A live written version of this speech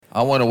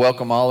I want to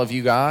welcome all of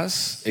you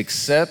guys,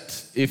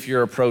 except if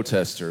you're a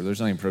protester. There's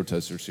not even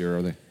protesters here,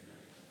 are they?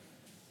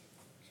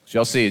 Did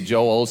y'all see at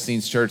Joel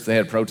Osteen's church, they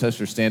had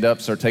protesters stand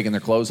up, start taking their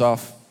clothes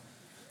off?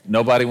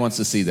 Nobody wants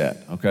to see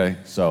that, okay?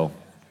 So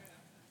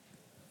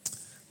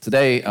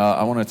today,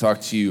 I want to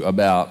talk to you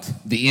about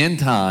the end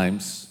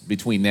times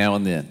between now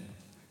and then.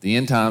 The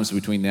end times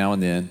between now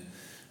and then.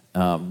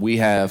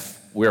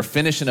 We're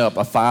finishing up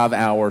a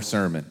 5-hour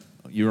sermon.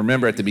 You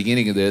remember at the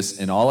beginning of this,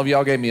 and all of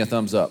y'all gave me a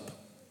thumbs up.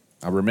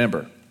 I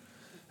remember.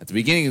 At the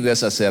beginning of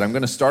this, I said, I'm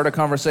going to start a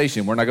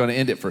conversation. We're not going to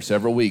end it for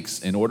several weeks.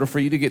 In order for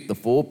you to get the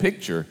full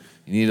picture,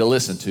 you need to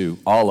listen to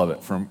all of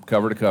it from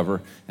cover to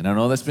cover. And I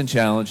know that's been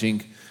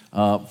challenging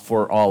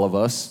for all of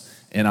us.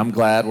 And I'm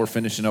glad we're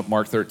finishing up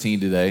Mark 13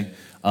 today.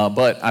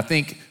 But I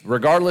think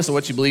regardless of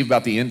what you believe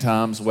about the end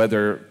times,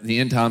 whether the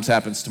end times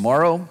happens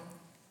tomorrow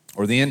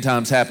or the end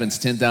times happens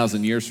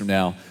 10,000 years from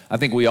now, I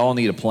think we all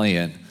need a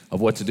plan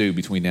of what to do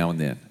between now and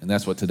then. And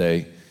that's what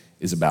today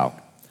is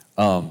about.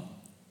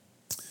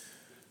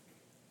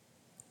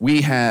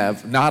 We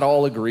have not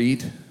all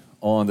agreed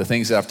on the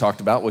things that I've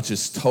talked about, which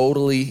is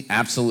totally,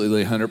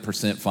 absolutely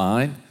 100%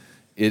 fine.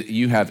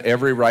 You have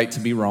every right to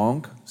be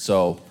wrong,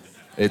 so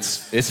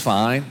it's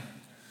fine.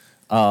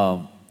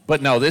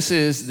 But no, this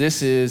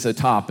is a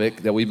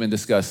topic that we've been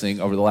discussing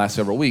over the last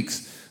several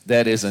weeks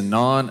that is a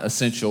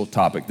non-essential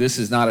topic. This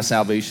is not a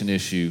salvation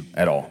issue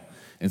at all.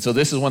 And so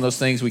this is one of those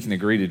things we can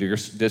agree to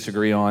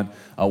disagree on.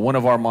 One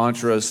of our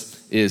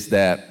mantras is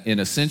that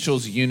in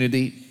essentials,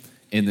 unity,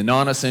 in the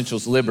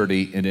non-essentials,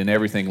 liberty, and in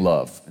everything,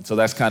 love. And so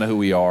that's kind of who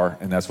we are,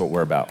 and that's what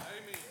we're about.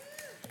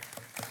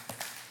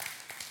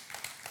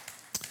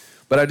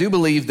 But I do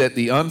believe that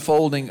the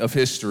unfolding of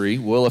history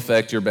will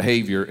affect your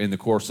behavior in the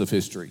course of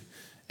history.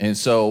 And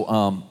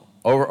so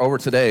over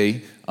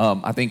today,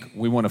 I think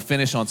we want to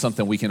finish on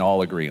something we can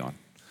all agree on.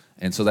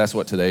 And so that's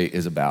what today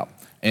is about.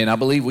 And I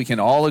believe we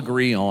can all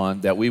agree on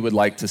that we would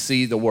like to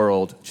see the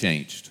world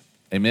changed.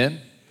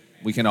 Amen?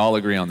 We can all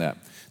agree on that.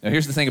 Now,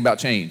 here's the thing about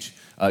change.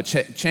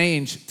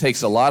 Change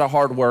takes a lot of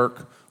hard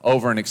work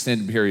over an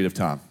extended period of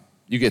time.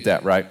 You get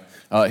that, right?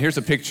 Here's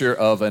a picture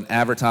of an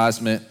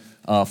advertisement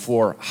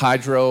for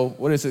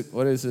what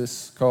is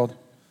this called?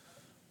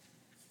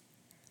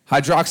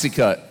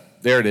 Hydroxycut.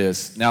 There it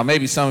is. Now,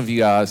 maybe some of you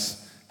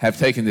guys have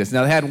taken this.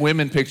 Now, they had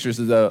women pictures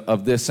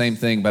of this same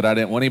thing, but I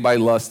didn't want anybody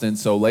lusting,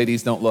 so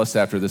ladies, don't lust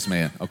after this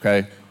man,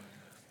 okay?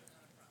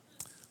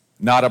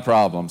 Not a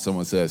problem,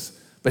 someone says.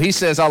 But he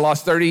says, I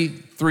lost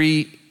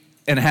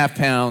 33.5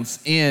 pounds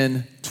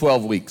in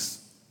 12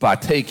 weeks by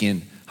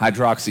taking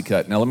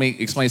Hydroxycut. Now, let me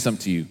explain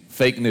something to you.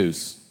 Fake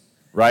news,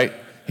 right?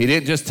 He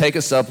didn't just take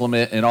a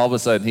supplement and all of a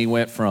sudden he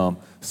went from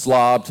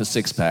slob to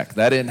six-pack.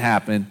 That didn't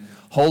happen.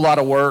 Whole lot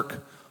of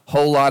work,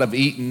 whole lot of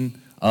eating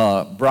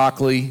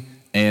broccoli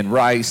and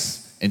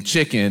rice and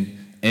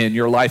chicken and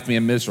your life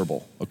being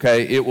miserable,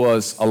 okay? It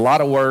was a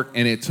lot of work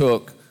and it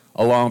took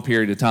a long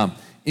period of time.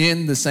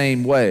 In the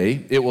same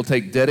way, it will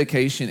take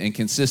dedication and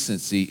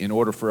consistency in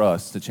order for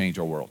us to change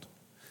our world.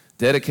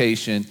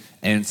 Dedication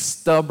and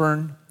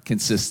stubborn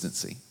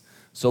consistency.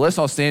 So let's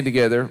all stand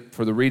together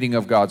for the reading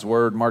of God's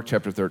word, Mark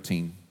chapter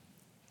 13,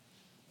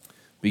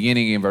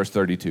 beginning in verse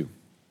 32.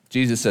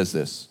 Jesus says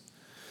this,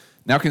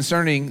 Now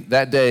concerning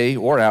that day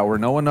or hour,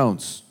 no one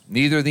knows,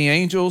 neither the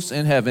angels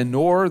in heaven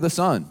nor the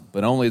Son,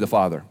 but only the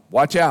Father.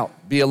 Watch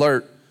out, be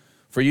alert,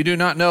 for you do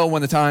not know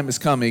when the time is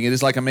coming. It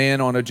is like a man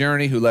on a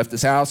journey who left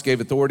his house,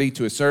 gave authority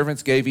to his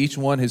servants, gave each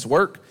one his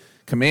work,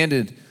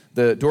 commanded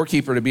the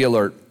doorkeeper to be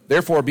alert.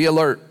 Therefore, be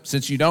alert,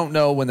 since you don't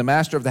know when the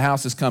master of the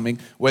house is coming,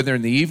 whether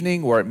in the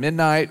evening or at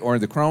midnight or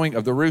in the crowing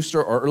of the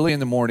rooster or early in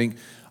the morning.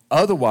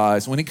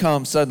 Otherwise, when he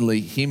comes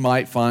suddenly, he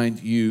might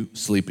find you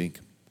sleeping.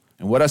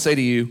 And what I say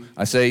to you,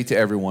 I say to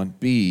everyone,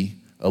 be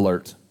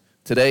alert.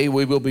 Today,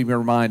 we will be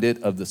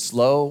reminded of the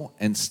slow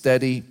and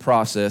steady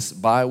process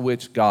by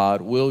which God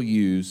will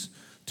use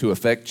to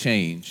effect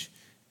change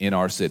in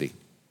our city.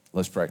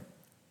 Let's pray.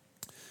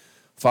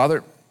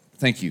 Father,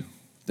 thank you.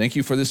 Thank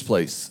you for this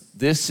place.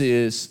 This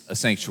is a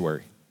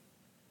sanctuary.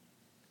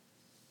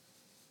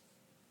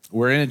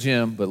 We're in a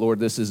gym, but Lord,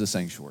 this is a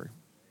sanctuary.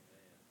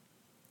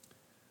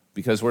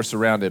 Because we're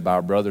surrounded by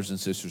our brothers and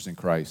sisters in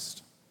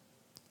Christ.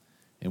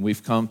 And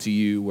we've come to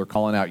you, we're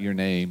calling out your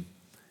name,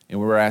 and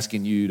we're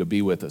asking you to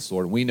be with us,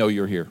 Lord. We know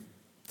you're here.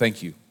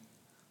 Thank you.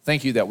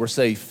 Thank you that we're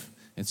safe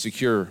and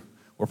secure,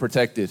 we're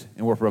protected,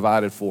 and we're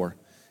provided for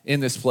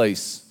in this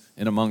place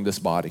and among this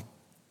body.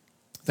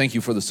 Thank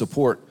you for the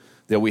support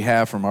that we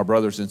have from our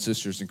brothers and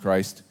sisters in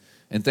Christ.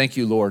 And thank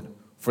you, Lord,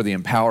 for the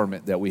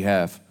empowerment that we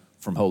have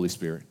from Holy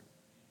Spirit.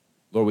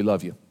 Lord, we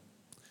love you.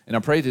 And I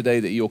pray today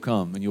that you'll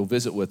come and you'll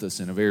visit with us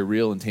in a very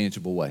real and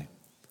tangible way.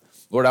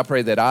 Lord, I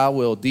pray that I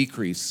will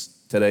decrease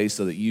today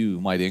so that you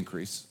might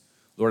increase.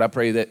 Lord, I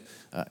pray that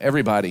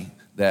everybody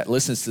that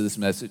listens to this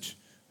message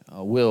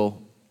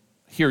will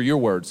hear your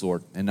words,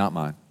 Lord, and not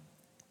mine.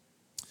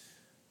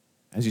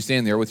 As you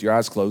stand there with your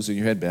eyes closed and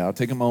your head bowed,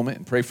 take a moment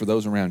and pray for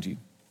those around you.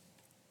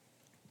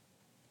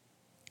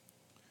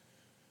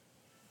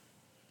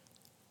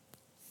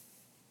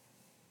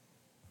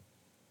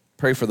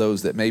 Pray for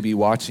those that may be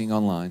watching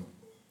online.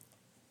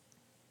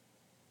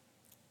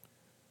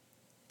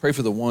 Pray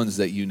for the ones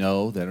that you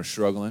know that are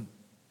struggling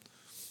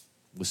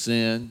with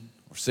sin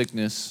or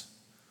sickness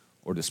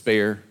or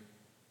despair,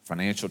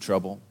 financial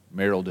trouble,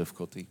 marital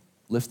difficulty.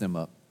 Lift them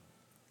up.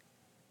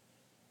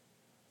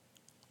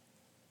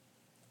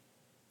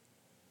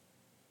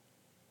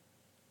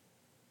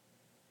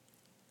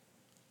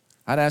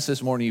 I'd ask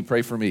this morning you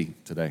pray for me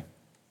today,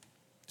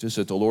 just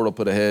that the Lord will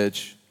put a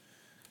hedge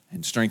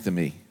and strengthen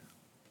me.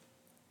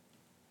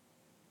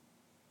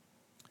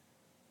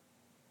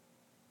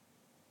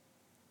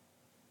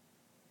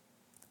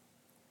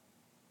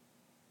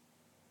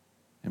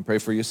 And pray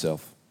for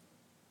yourself.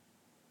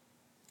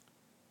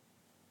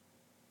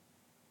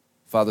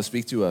 Father,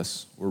 speak to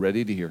us. We're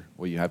ready to hear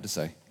what you have to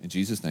say. In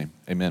Jesus' name,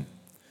 amen.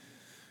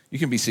 You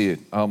can be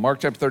seated. Mark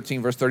chapter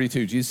 13, verse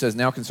 32, Jesus says,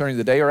 now concerning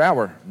the day or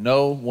hour,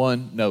 no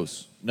one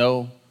knows.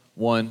 No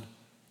one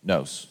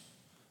knows.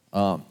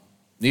 Neither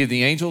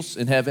the angels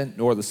in heaven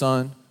nor the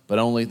Son, but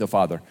only the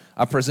Father.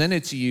 I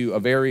presented to you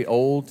a very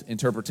old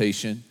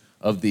interpretation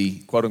of the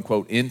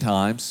quote-unquote end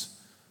times.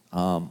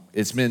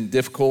 It's been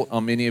difficult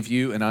on many of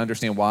you, and I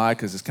understand why,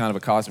 because it's kind of a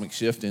cosmic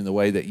shift in the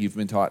way that you've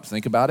been taught to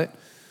think about it.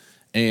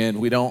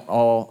 And we don't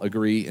all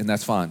agree, and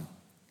that's fine.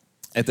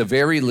 At the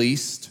very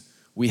least,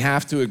 we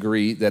have to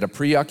agree that a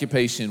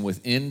preoccupation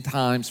with end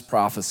times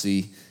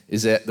prophecy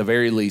is at the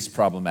very least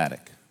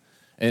problematic.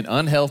 An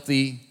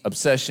unhealthy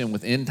obsession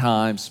with end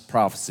times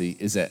prophecy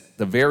is at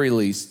the very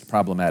least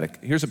problematic.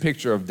 Here's a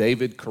picture of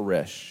David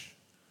Koresh.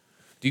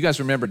 Do you guys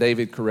remember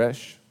David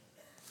Koresh?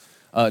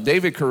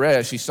 David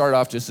Koresh, he started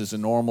off just as a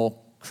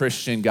normal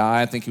Christian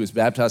guy. I think he was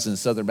baptized in the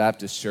Southern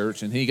Baptist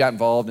Church, and he got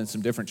involved in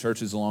some different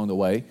churches along the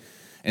way.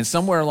 And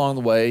somewhere along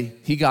the way,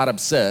 he got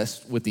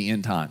obsessed with the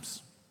end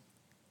times.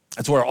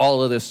 That's where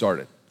all of this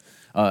started.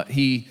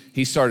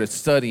 He started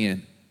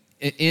studying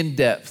in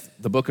depth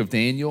the book of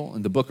Daniel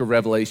and the book of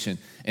Revelation.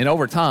 And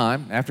over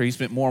time, after he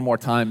spent more and more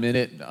time in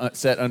it,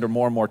 set under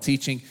more and more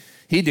teaching,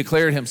 he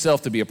declared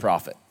himself to be a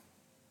prophet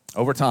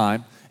over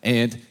time.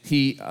 And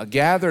he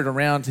gathered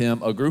around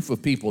him a group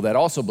of people that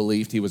also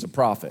believed he was a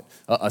prophet,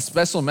 a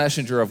special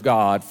messenger of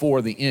God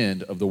for the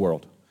end of the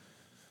world.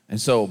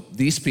 And so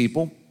these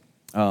people,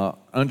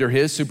 under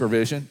his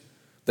supervision,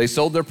 they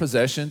sold their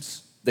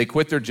possessions, they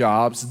quit their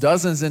jobs,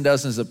 dozens and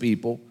dozens of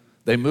people.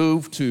 They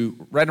moved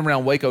to right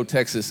around Waco,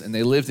 Texas, and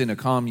they lived in a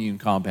commune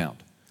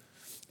compound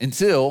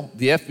until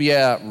the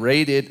FBI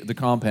raided the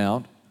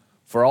compound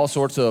for all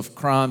sorts of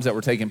crimes that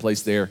were taking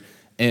place there,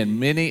 and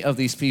many of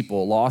these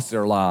people lost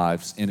their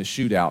lives in a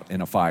shootout in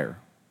a fire.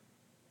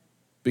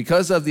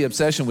 Because of the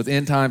obsession with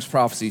end times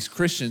prophecies,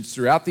 Christians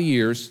throughout the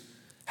years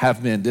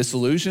have been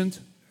disillusioned,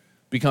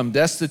 become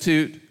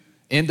destitute,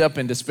 end up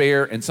in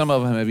despair, and some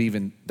of them have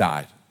even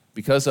died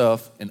because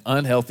of an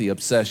unhealthy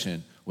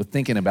obsession with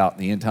thinking about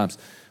the end times.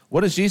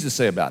 What does Jesus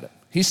say about it?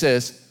 He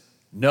says,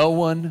 no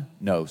one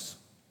knows.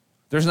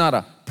 There's not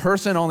a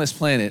person on this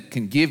planet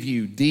can give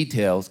you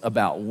details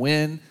about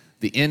when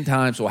the end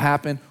times will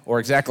happen or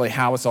exactly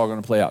how it's all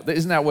going to play out.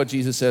 Isn't that what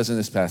Jesus says in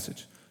this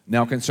passage?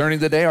 Now, concerning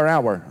the day or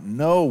hour,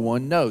 no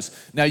one knows.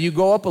 Now, you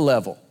go up a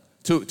level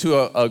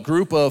to a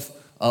group of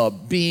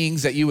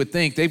beings that you would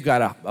think they've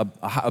got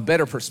a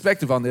better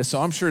perspective on this,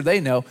 so I'm sure they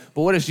know.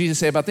 But what does Jesus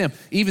say about them?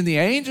 Even the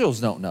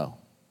angels don't know.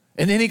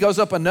 And then he goes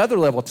up another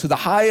level to the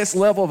highest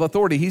level of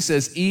authority. He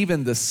says,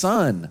 even the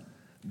Son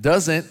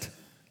doesn't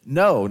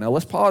know. Now,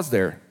 let's pause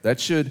there. That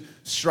should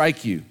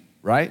strike you,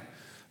 right?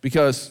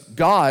 Because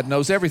God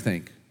knows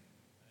everything,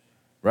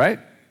 right?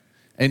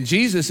 And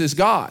Jesus is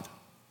God.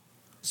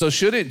 So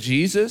shouldn't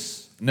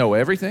Jesus know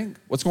everything?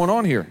 What's going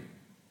on here?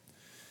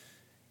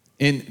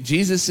 In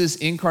Jesus'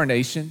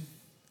 incarnation,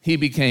 he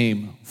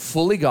became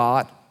fully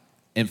God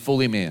and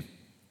fully man.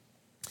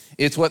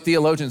 It's what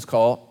theologians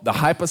call the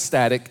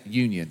hypostatic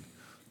union.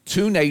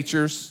 Two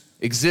natures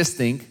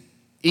existing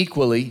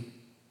equally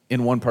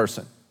in one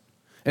person.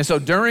 And so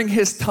during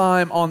his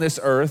time on this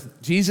earth,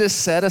 Jesus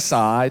set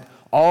aside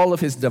all of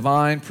his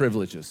divine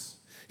privileges.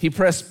 He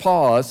pressed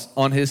pause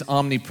on his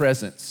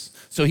omnipresence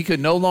so he could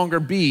no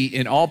longer be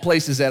in all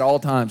places at all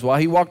times. While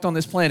he walked on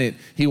this planet,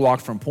 he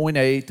walked from point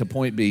A to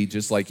point B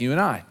just like you and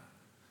I.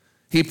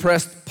 He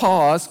pressed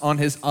pause on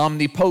his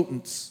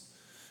omnipotence.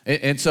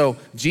 And so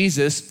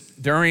Jesus,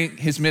 during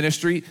his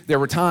ministry, there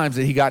were times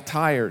that he got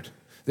tired.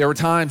 There were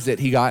times that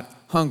he got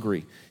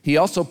hungry. He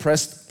also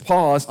pressed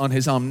pause on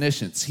his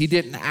omniscience. He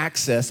didn't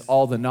access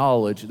all the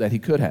knowledge that he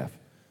could have.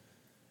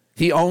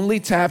 He only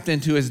tapped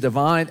into his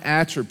divine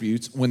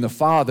attributes when the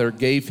Father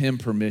gave him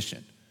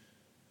permission.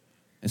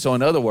 And so,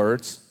 in other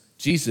words,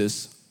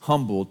 Jesus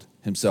humbled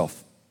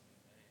himself.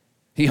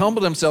 He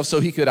humbled himself so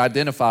he could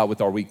identify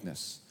with our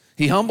weakness.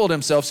 He humbled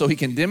himself so he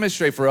can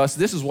demonstrate for us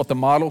this is what the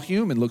model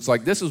human looks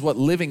like. This is what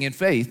living in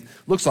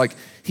faith looks like.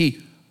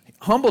 He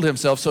humbled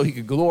himself so he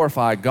could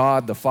glorify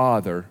God the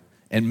Father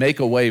and make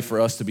a way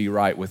for us to be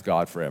right with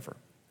God forever.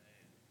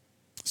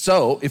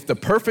 So, if the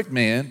perfect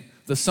man,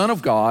 the Son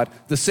of God,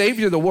 the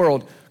Savior of the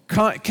world,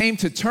 came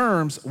to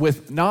terms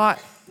with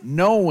not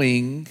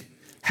knowing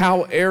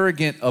How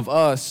arrogant of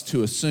us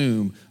to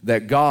assume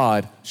that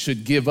God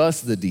should give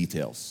us the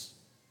details.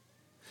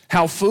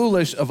 How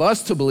foolish of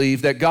us to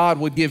believe that God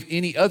would give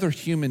any other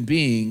human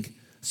being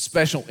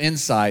special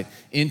insight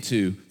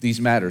into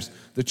these matters.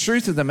 The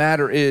truth of the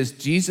matter is,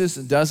 Jesus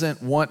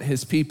doesn't want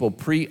his people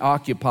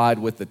preoccupied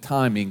with the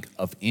timing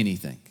of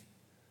anything.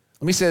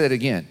 Let me say that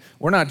again.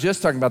 We're not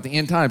just talking about the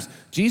end times.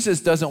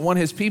 Jesus doesn't want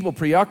his people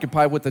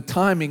preoccupied with the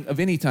timing of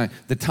any time.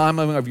 The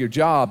timing of your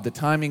job, the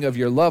timing of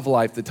your love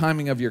life, the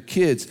timing of your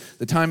kids,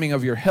 the timing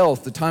of your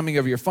health, the timing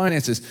of your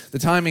finances, the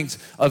timings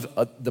of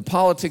the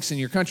politics in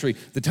your country,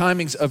 the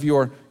timings of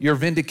your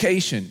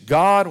vindication.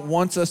 God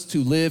wants us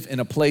to live in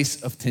a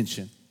place of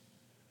tension.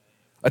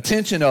 A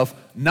tension of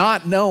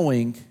not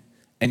knowing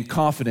and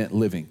confident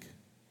living.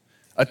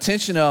 A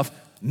tension of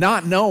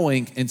not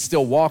knowing and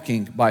still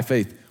walking by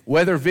faith.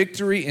 Whether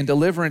victory and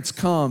deliverance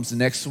comes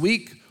next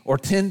week or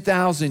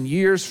 10,000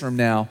 years from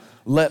now,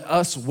 let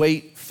us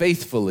wait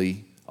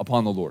faithfully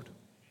upon the Lord.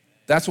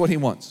 That's what he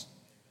wants.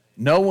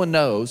 No one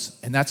knows,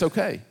 and that's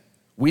okay.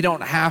 We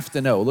don't have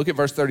to know. Look at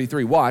verse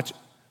 33. Watch,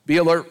 be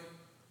alert,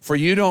 for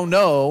you don't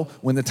know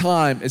when the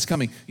time is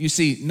coming. You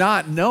see,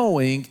 not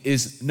knowing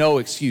is no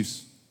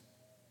excuse.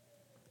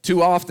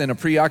 Too often, a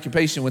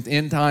preoccupation with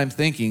end-time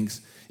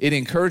thinkings, it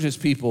encourages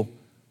people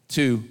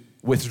to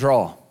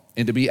withdraw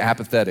and to be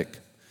apathetic.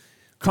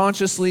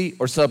 Consciously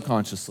or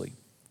subconsciously.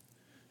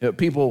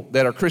 People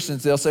that are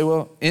Christians, they'll say,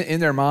 well, in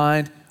their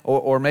mind,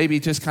 or maybe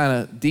just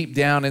kind of deep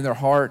down in their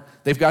heart,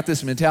 they've got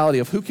this mentality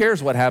of who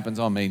cares what happens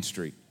on Main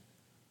Street?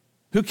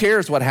 Who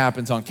cares what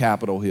happens on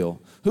Capitol Hill?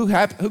 Who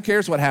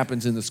cares what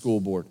happens in the school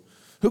board?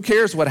 Who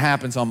cares what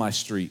happens on my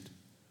street?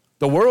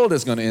 The world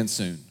is going to end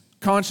soon.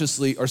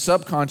 Consciously or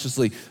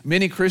subconsciously,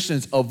 many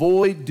Christians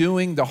avoid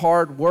doing the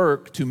hard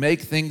work to make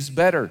things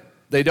better.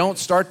 They don't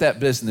start that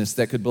business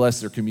that could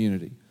bless their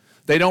community.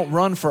 They don't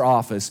run for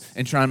office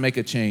and try and make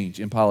a change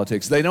in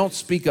politics. They don't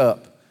speak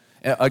up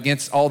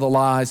against all the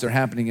lies that are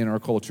happening in our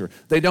culture.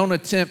 They don't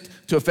attempt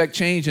to affect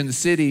change in the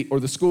city or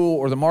the school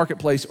or the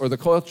marketplace or the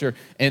culture.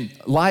 And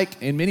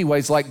in many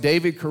ways, like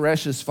David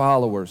Koresh's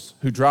followers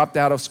who dropped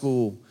out of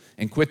school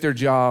and quit their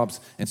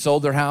jobs and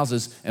sold their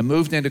houses and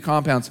moved into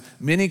compounds,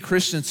 many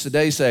Christians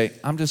today say,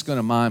 I'm just going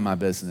to mind my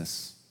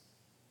business.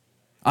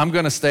 I'm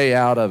going to stay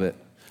out of it.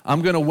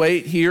 I'm going to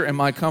wait here in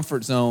my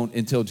comfort zone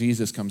until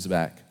Jesus comes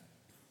back.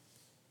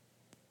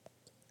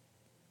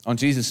 On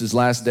Jesus'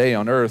 last day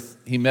on earth,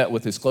 he met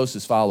with his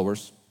closest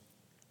followers.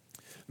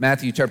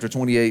 Matthew chapter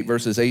 28,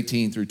 verses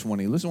 18 through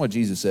 20. Listen to what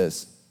Jesus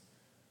says.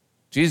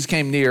 Jesus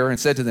came near and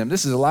said to them,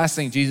 this is the last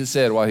thing Jesus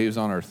said while he was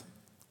on earth.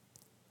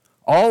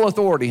 All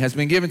authority has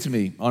been given to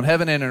me on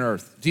heaven and on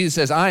earth. Jesus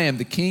says, I am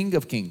the King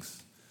of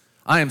kings.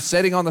 I am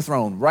sitting on the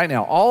throne right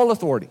now. All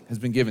authority has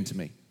been given to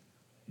me.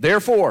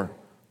 Therefore,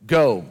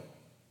 go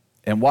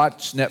and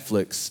watch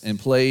Netflix and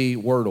play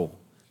Wordle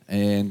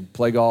and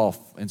play golf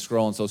and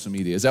scroll on social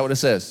media. Is that what it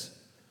says?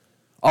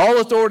 All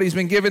authority has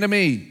been given to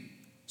me,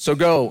 so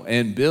go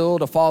and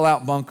build a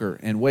fallout bunker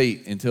and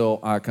wait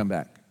until I come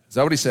back. Is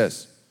that what he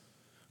says?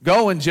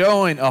 Go and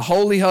join a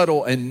holy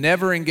huddle and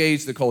never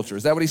engage the culture.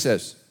 Is that what he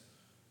says?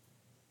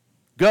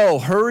 Go,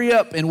 hurry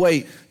up and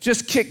wait.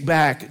 Just kick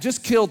back,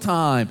 just kill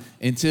time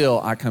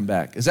until I come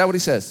back. Is that what he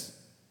says?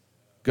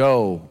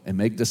 Go and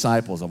make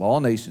disciples of all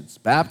nations,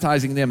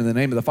 baptizing them in the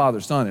name of the Father,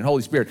 Son, and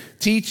Holy Spirit,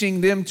 teaching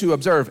them to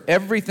observe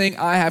everything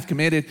I have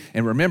commanded.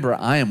 And remember,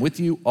 I am with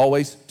you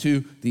always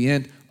to the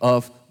end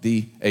of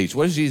the age.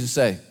 What does Jesus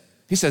say?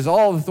 He says,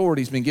 all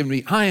authority has been given to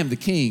me. I am the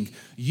King.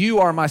 You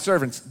are my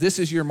servants. This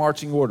is your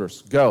marching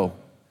orders. Go,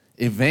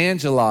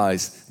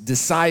 evangelize,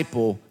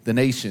 disciple the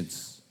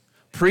nations.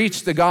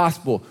 Preach the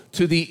gospel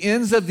to the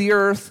ends of the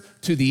earth,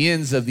 to the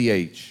ends of the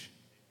age.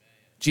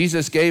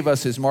 Jesus gave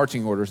us his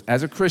marching orders.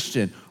 As a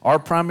Christian, our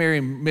primary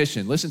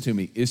mission, listen to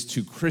me, is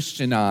to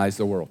Christianize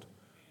the world.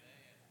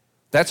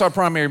 That's our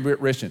primary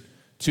mission,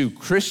 to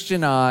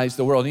Christianize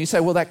the world. And you say,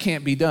 well, that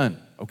can't be done.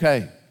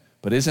 Okay,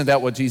 but isn't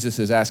that what Jesus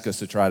has asked us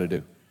to try to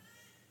do?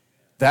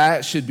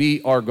 That should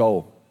be our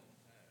goal.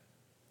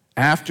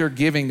 After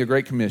giving the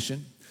Great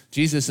Commission,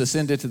 Jesus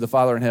ascended to the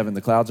Father in heaven.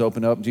 The clouds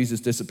opened up, and Jesus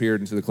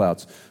disappeared into the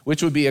clouds,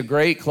 which would be a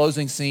great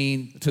closing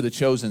scene to the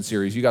Chosen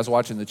series. You guys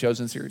watching the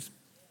Chosen series?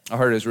 I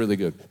heard it's really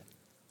good.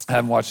 I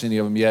haven't watched any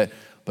of them yet,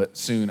 but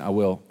soon I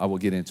will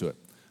get into it.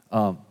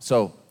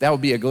 So that would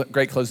be a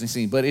great closing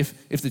scene. But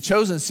if the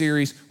Chosen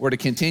series were to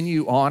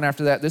continue on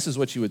after that, this is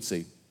what you would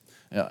see.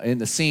 In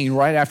the scene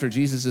right after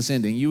Jesus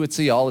ascending, you would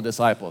see all the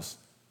disciples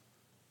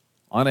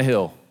on a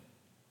hill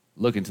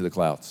looking to the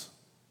clouds.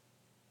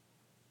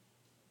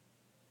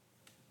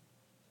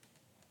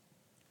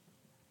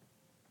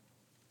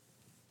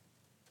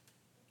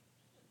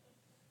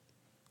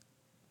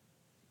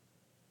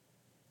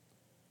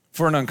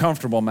 For an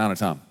uncomfortable amount of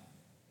time.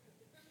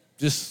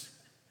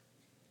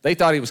 They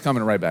thought he was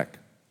coming right back.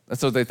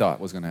 That's what they thought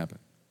was going to happen.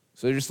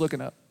 So they're just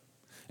looking up.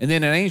 And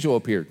then an angel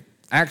appeared.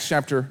 Acts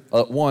chapter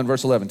 1,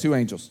 verse 11, 2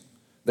 angels.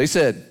 They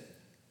said,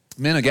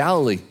 men of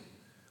Galilee,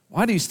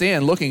 why do you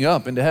stand looking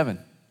up into heaven?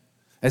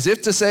 As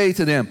if to say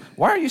to them,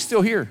 why are you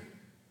still here?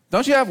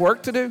 Don't you have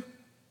work to do?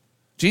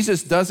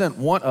 Jesus doesn't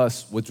want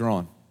us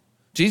withdrawn.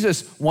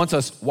 Jesus wants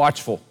us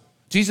watchful.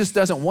 Jesus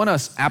doesn't want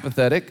us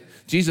apathetic.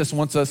 Jesus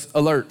wants us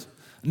alert.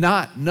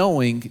 Not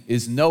knowing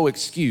is no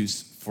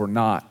excuse for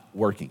not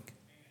working.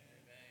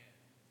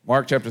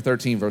 Mark chapter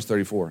 13, verse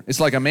 34. It's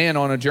like a man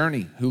on a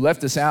journey who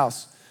left his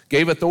house,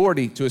 gave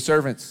authority to his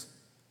servants,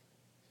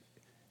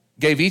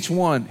 gave each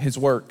one his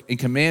work, and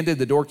commanded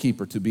the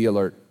doorkeeper to be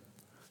alert.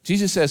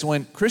 Jesus says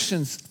when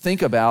Christians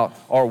think about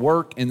our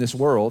work in this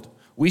world,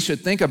 we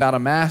should think about a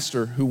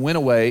master who went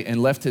away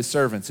and left his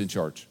servants in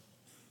charge.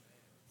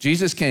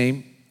 Jesus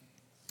came,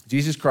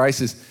 Jesus Christ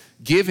has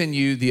given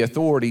you the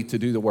authority to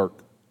do the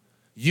work.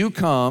 You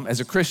come as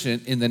a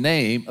Christian in the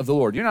name of the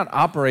Lord. You're not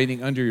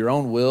operating under your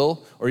own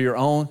will or your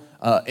own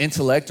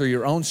intellect or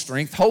your own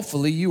strength.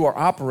 Hopefully, you are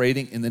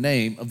operating in the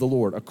name of the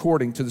Lord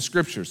according to the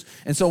scriptures.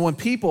 And so when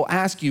people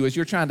ask you, as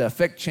you're trying to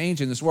affect change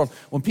in this world,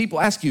 when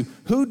people ask you,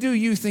 who do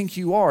you think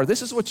you are?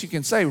 This is what you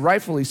can say,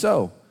 rightfully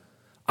so.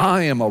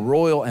 I am a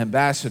royal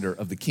ambassador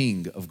of the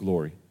King of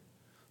glory,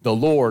 the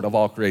Lord of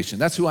all creation.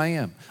 That's who I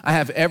am. I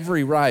have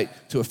every right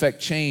to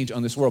affect change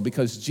on this world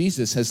because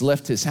Jesus has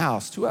left his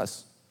house to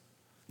us.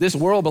 This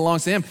world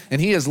belongs to him,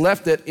 and he has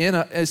left it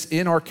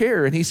in our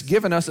care, and he's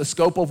given us a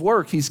scope of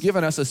work. He's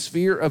given us a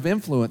sphere of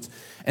influence.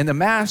 And the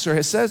master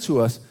has said to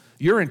us,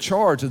 you're in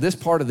charge of this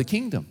part of the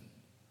kingdom.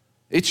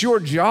 It's your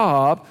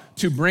job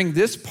to bring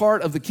this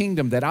part of the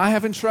kingdom that I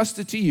have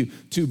entrusted to you,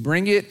 to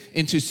bring it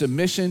into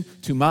submission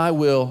to my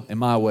will and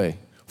my way,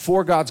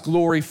 for God's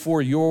glory,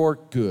 for your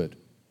good.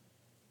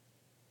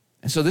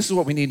 And so this is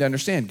what we need to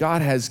understand.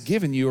 God has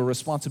given you a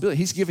responsibility.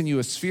 He's given you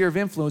a sphere of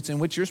influence in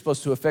which you're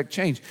supposed to affect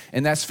change.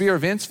 And that sphere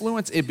of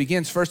influence, it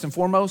begins first and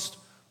foremost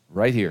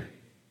right here,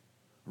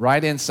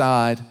 right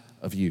inside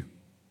of you.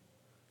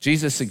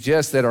 Jesus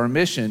suggests that our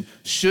mission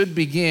should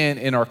begin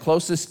in our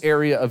closest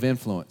area of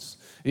influence.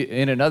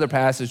 In another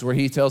passage where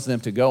he tells them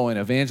to go and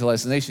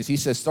evangelize the nations, he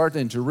says, start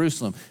in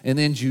Jerusalem, and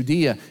then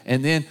Judea,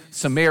 and then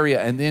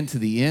Samaria, and then to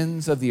the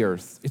ends of the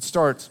earth. It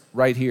starts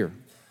right here.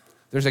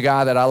 There's a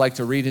guy that I like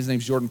to read. His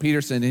name's Jordan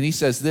Peterson, and he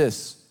says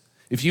this: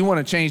 if you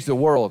want to change the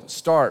world,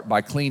 start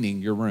by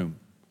cleaning your room.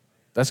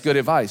 That's good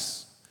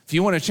advice. If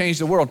you want to change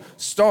the world,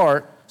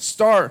 start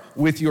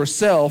with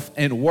yourself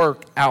and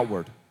work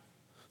outward.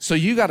 So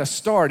you got to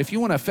start. If you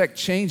want to affect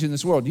change in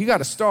this world, you got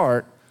to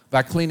start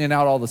by cleaning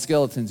out all the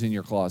skeletons in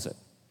your closet.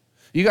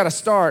 You got to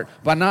start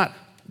by not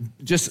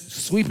just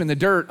sweeping the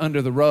dirt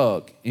under the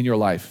rug in your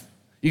life.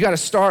 You got to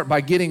start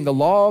by getting the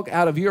log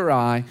out of your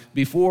eye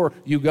before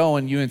you go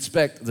and you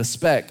inspect the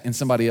speck in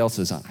somebody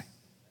else's eye.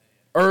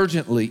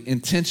 Urgently,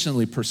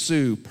 intentionally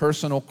pursue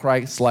personal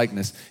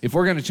Christ-likeness. If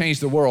we're going to change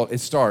the world, it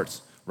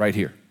starts right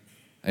here.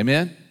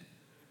 Amen?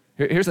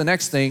 Here's the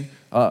next thing.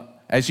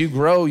 As you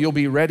grow, you'll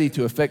be ready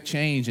to affect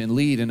change and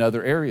lead in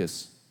other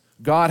areas.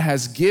 God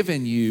has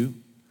given you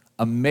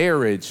a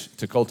marriage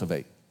to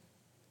cultivate.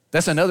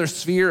 That's another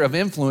sphere of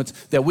influence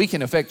that we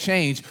can affect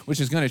change,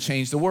 which is going to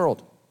change the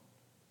world.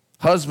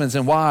 Husbands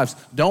and wives,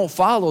 don't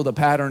follow the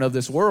pattern of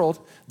this world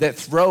that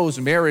throws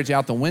marriage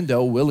out the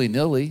window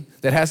willy-nilly,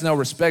 that has no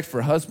respect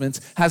for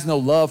husbands, has no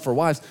love for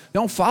wives.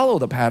 Don't follow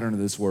the pattern of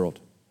this world.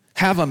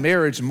 Have a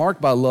marriage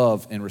marked by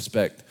love and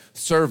respect,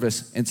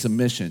 service and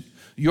submission.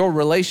 Your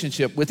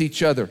relationship with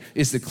each other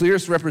is the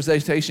clearest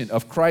representation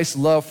of Christ's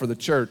love for the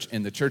church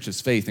and the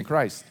church's faith in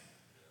Christ.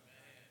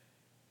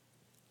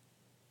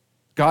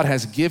 God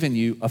has given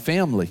you a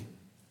family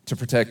to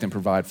protect and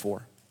provide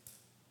for.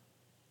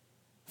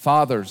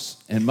 Fathers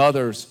and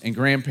mothers and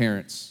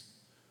grandparents,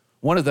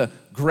 one of the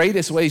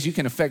greatest ways you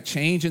can affect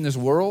change in this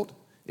world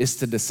is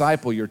to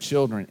disciple your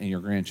children and your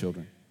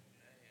grandchildren.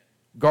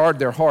 Guard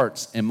their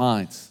hearts and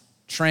minds.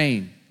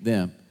 Train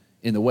them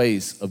in the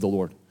ways of the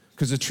Lord.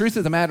 Because the truth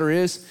of the matter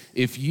is,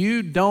 if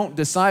you don't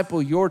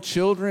disciple your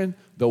children,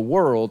 the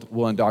world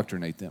will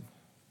indoctrinate them.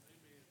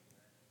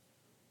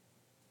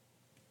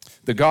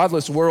 The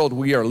godless world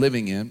we are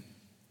living in,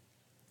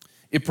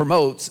 it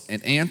promotes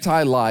an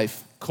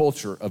anti-life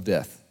culture of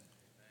death.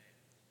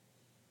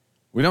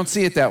 We don't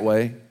see it that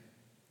way,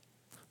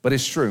 but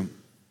it's true.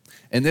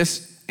 And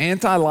this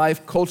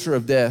anti-life culture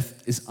of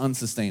death is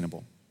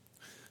unsustainable.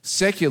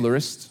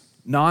 Secularists,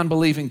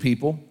 non-believing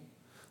people,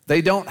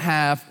 they don't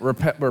have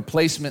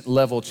replacement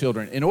level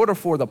children. In order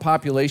for the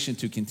population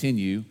to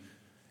continue,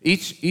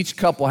 each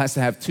couple has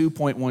to have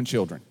 2.1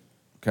 children,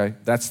 okay?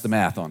 That's the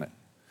math on it.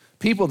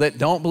 People that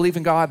don't believe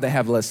in God, they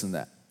have less than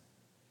that.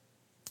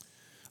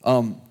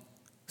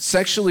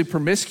 Sexually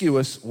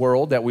promiscuous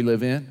world that we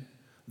live in,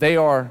 they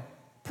are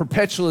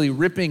perpetually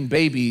ripping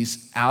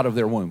babies out of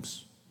their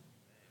wombs.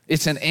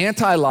 It's an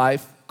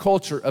anti-life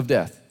culture of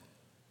death.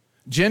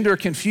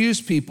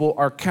 Gender-confused people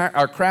are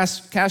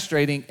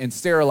castrating and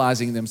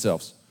sterilizing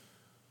themselves.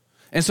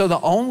 And so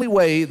the only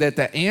way that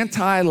the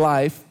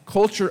anti-life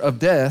culture of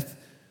death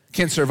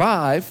can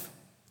survive,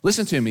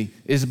 listen to me,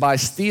 is by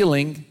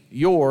stealing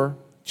your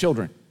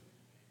children.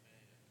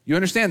 You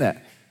understand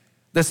that?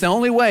 That's the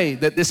only way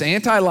that this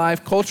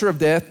anti-life culture of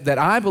death that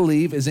I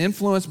believe is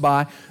influenced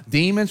by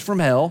demons from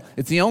hell,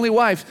 it's the only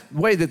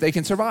way that they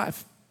can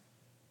survive.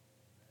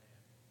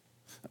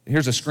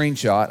 Here's a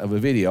screenshot of a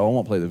video. I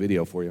won't play the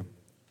video for you.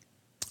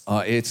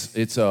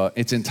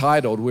 It's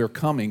entitled, "We're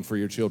Coming for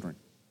Your Children."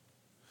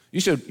 You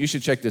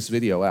should check this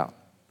video out.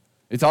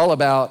 It's all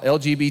about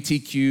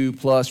LGBTQ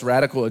plus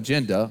radical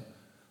agenda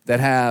that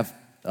have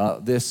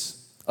this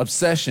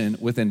obsession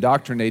with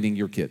indoctrinating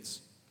your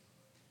kids.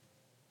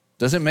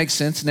 Does it make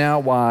sense now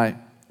why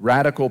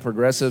radical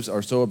progressives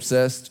are so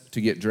obsessed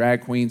to get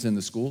drag queens in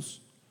the schools?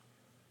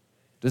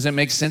 Does it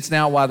make sense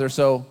now why they're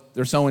so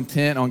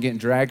intent on getting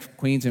drag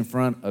queens in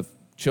front of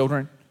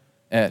children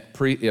at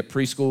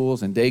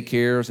preschools and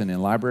daycares and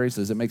in libraries?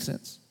 Does it make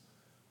sense?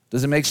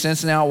 Does it make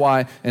sense now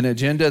why an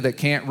agenda that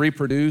can't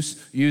reproduce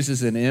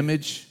uses an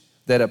image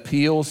that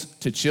appeals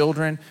to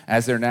children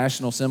as their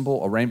national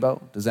symbol, a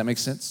rainbow? Does that make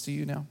sense to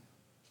you now?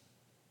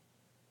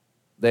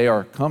 They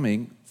are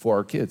coming for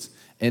our kids.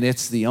 And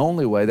it's the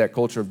only way that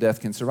culture of death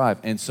can survive.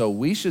 And so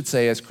we should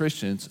say as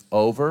Christians,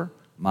 "Over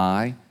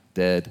my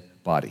dead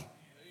body."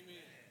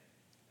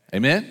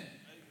 Amen? Amen?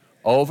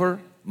 Over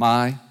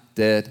my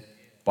dead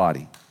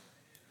body.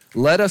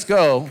 Let us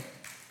go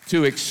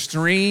to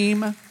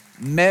extreme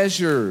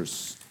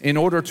measures in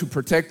order to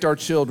protect our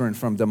children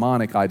from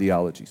demonic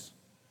ideologies.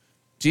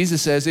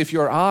 Jesus says, if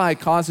your eye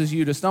causes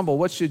you to stumble,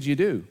 what should you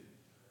do? You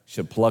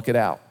should pluck it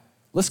out.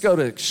 Let's go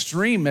to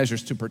extreme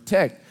measures to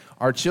protect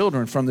our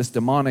children from this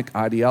demonic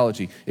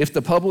ideology. If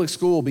the public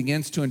school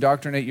begins to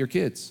indoctrinate your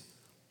kids,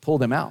 pull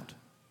them out.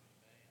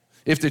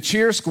 If the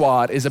cheer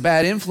squad is a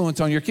bad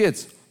influence on your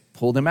kids,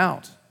 pull them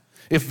out.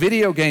 If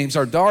video games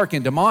are dark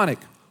and demonic,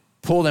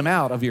 pull them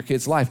out of your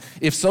kid's life.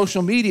 If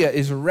social media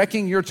is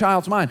wrecking your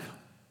child's mind,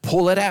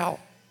 pull it out.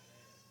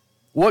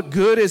 What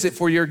good is it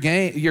for your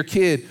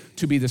kid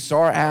to be the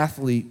star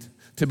athlete,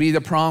 to be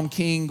the prom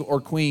king or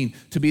queen,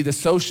 to be the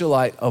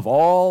socialite of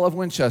all of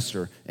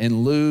Winchester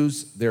and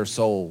lose their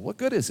soul? What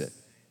good is it?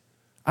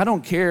 I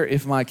don't care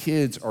if my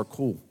kids are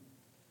cool.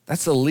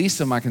 That's the least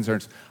of my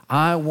concerns.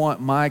 I want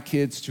my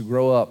kids to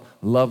grow up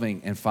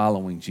loving and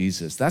following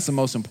Jesus. That's the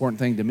most important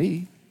thing to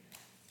me.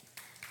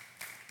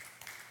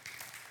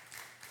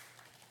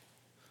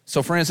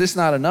 So friends, it's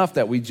not enough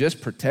that we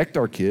just protect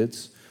our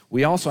kids.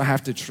 We also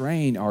have to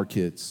train our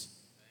kids.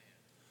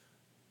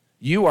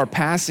 You are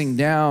passing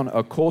down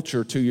a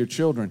culture to your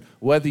children,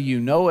 whether you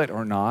know it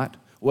or not,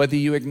 whether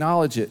you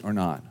acknowledge it or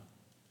not.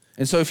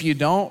 And so if you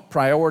don't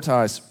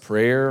prioritize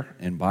prayer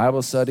and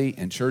Bible study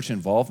and church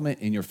involvement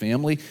in your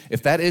family,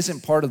 if that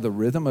isn't part of the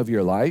rhythm of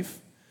your life,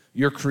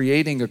 you're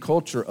creating a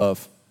culture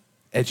of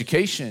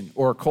education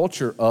or a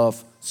culture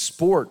of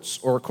sports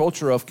or a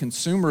culture of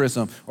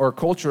consumerism or a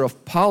culture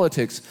of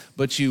politics,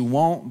 but you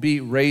won't be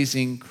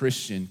raising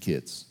Christian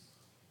kids.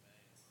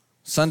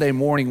 Sunday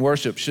morning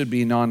worship should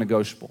be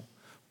non-negotiable.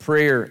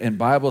 Prayer and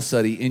Bible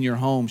study in your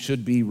home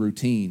should be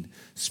routine.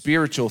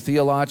 Spiritual,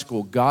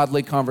 theological,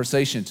 godly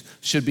conversations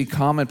should be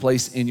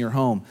commonplace in your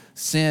home.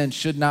 Sin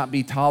should not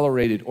be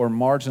tolerated or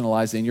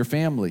marginalized in your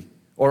family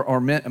or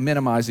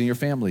minimized in your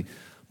family.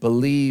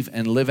 Believe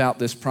and live out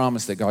this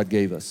promise that God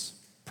gave us.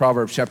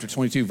 Proverbs chapter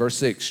 22, verse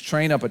 6,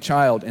 train up a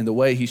child in the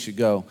way he should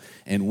go,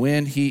 and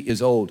when he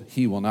is old,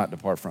 he will not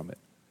depart from it.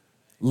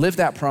 Live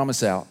that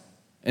promise out.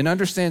 And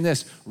understand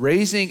this,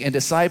 raising and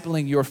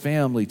discipling your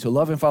family to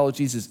love and follow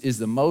Jesus is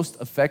the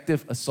most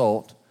effective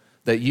assault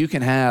that you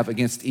can have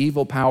against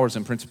evil powers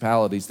and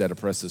principalities that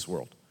oppress this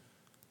world.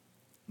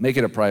 Make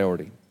it a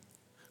priority.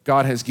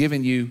 God has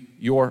given you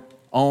your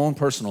own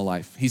personal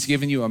life. He's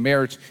given you a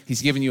marriage.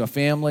 He's given you a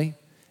family.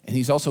 And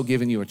he's also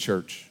given you a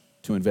church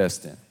to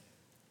invest in.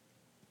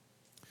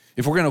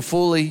 If we're going to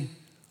fully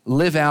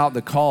live out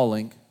the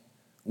calling,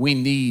 we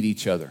need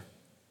each other.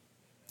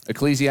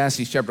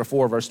 Ecclesiastes chapter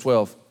 4, verse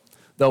 12.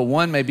 Though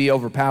one may be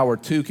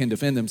overpowered, two can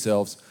defend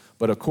themselves,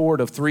 but a cord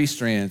of 3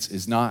 strands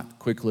is not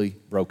quickly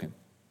broken.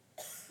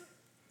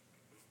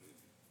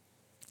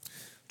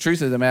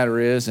 Truth of the matter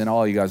is, and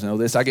all you guys know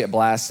this, I get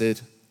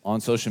blasted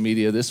on social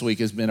media. This week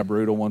has been a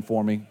brutal one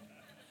for me.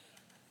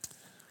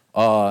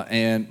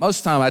 And most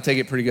of the time I take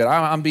it pretty good.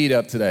 I'm beat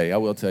up today, I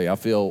will tell you. I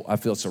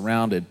feel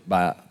surrounded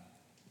by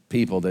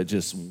people that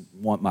just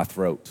want my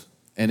throat.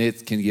 And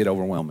it can get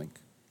overwhelming.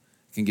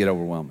 It can get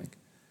overwhelming.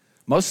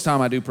 Most of the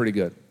time I do pretty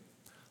good.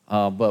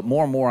 But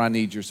more and more I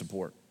need your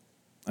support.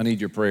 I need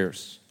your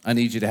prayers. I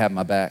need you to have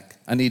my back.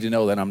 I need to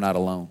know that I'm not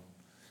alone.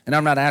 And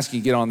I'm not asking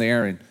you to get on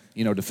there and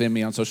defend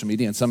me on social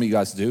media, and some of you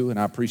guys do, and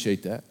I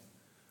appreciate that.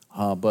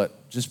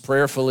 But just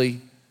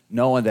prayerfully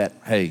knowing that,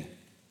 hey,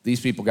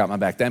 these people got my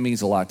back. That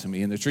means a lot to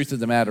me. And the truth of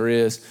the matter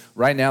is,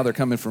 right now they're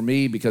coming for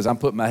me because I'm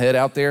putting my head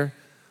out there,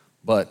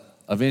 but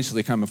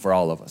eventually coming for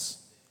all of us.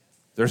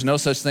 There's no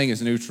such thing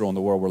as neutral in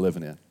the world we're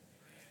living in.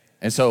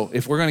 And so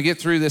if we're going to get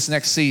through this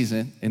next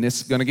season, and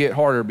it's going to get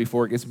harder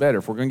before it gets better,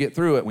 if we're going to get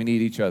through it, we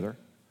need each other.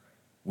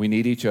 We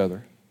need each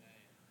other.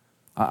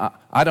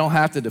 I don't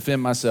have to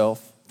defend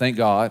myself, thank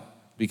God,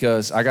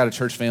 because I got a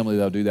church family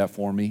that'll do that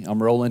for me.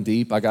 I'm rolling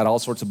deep. I got all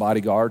sorts of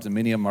bodyguards, and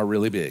many of them are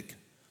really big.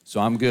 So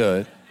I'm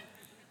good.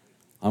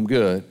 I'm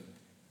good.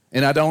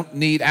 And I don't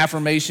need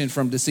affirmation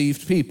from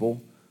deceived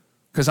people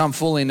because I'm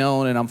fully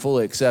known and I'm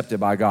fully accepted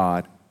by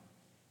God.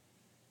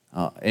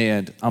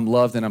 and I'm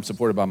loved and I'm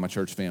supported by my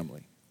church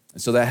family.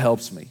 And so that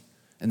helps me,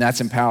 and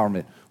that's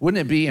empowerment. Wouldn't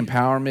it be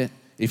empowerment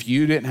if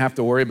you didn't have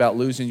to worry about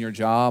losing your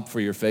job for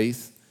your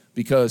faith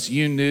because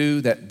you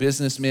knew that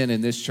businessmen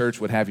in this church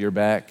would have your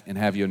back and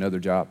have you another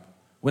job?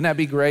 Wouldn't that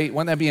be great?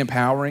 Wouldn't that be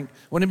empowering?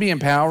 Wouldn't it be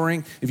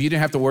empowering if you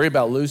didn't have to worry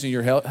about losing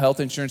your health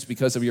insurance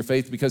because of your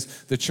faith, because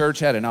the church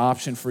had an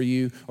option for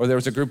you, or there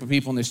was a group of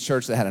people in this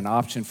church that had an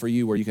option for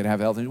you where you could have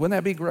health insurance? Wouldn't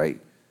that be great?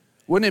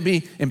 Wouldn't it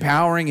be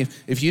empowering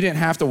if you didn't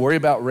have to worry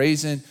about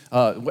raising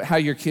how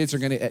your kids are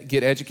going to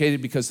get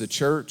educated because the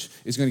church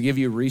is going to give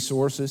you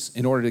resources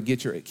in order to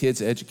get your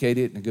kids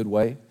educated in a good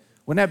way?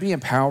 Wouldn't that be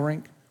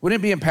empowering?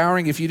 Wouldn't it be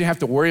empowering if you didn't have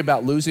to worry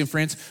about losing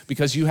friends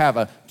because you have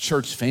a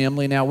church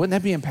family now? Wouldn't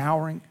that be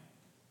empowering?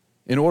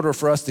 In order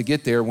for us to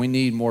get there, we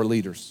need more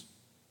leaders.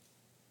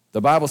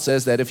 The Bible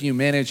says that if you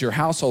manage your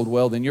household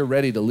well, then you're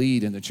ready to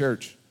lead in the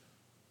church.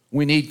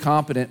 We need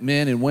competent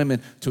men and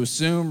women to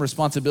assume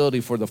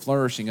responsibility for the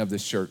flourishing of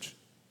this church.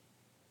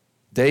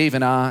 Dave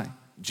and I,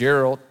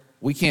 Gerald,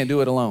 we can't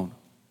do it alone.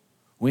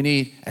 We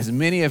need as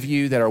many of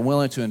you that are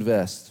willing to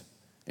invest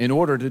in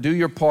order to do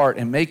your part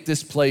and make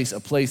this place a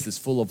place that's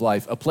full of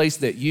life, a place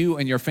that you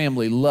and your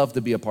family love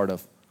to be a part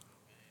of.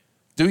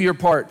 Do your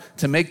part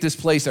to make this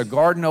place a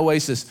garden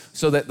oasis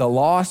so that the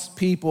lost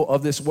people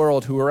of this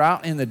world who are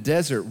out in the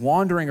desert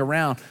wandering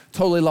around,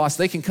 totally lost,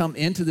 they can come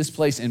into this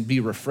place and be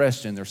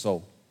refreshed in their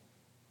soul.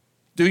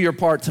 Do your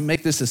part to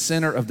make this a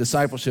center of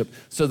discipleship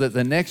so that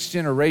the next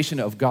generation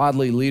of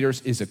godly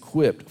leaders is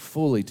equipped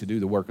fully to do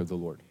the work of the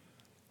Lord.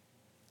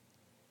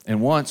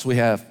 And once we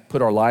have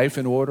put our life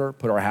in order,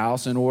 put our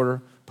house in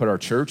order, put our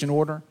church in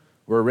order,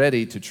 we're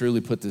ready to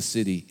truly put this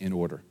city in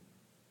order,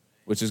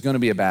 which is going to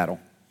be a battle.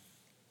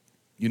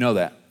 You know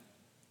that.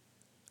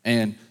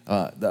 And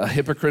the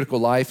hypocritical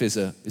life is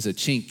a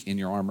chink in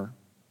your armor.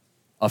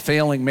 A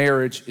failing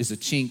marriage is a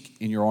chink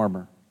in your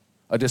armor.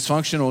 A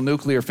dysfunctional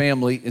nuclear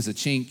family is a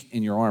chink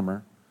in your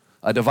armor.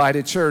 A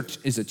divided church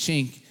is a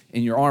chink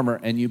in your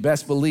armor, and you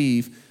best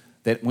believe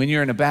that when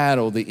you're in a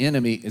battle, the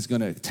enemy is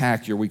going to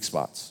attack your weak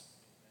spots.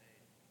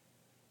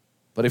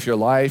 But if your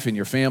life and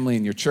your family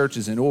and your church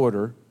is in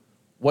order,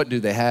 what do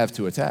they have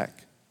to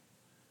attack?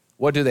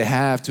 What do they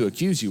have to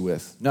accuse you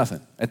with?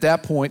 Nothing. At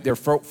that point, they're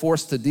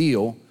forced to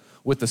deal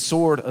with the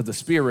sword of the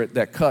Spirit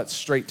that cuts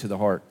straight to the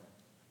heart,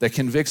 that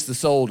convicts the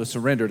soul to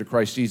surrender to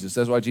Christ Jesus.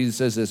 That's why Jesus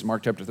says this in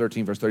Mark chapter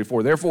 13, verse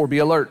 34. Therefore, be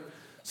alert,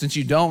 since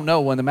you don't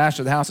know when the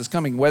master of the house is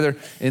coming, whether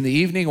in the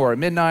evening or at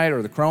midnight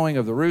or the crowing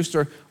of the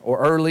rooster or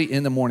early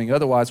in the morning.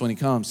 Otherwise, when he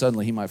comes,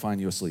 suddenly he might find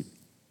you asleep.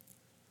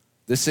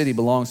 This city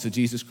belongs to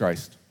Jesus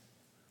Christ.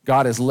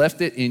 God has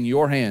left it in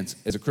your hands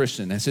as a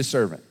Christian, as his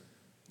servant,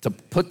 to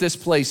put this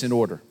place in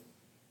order,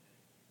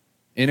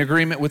 in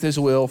agreement with his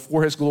will,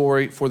 for his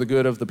glory, for the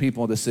good of the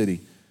people of the city.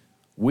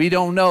 We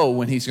don't know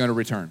when he's going to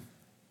return.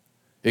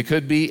 It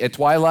could be at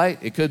twilight,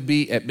 it could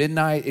be at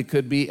midnight, it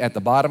could be at the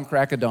bottom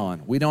crack of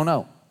dawn. We don't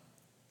know.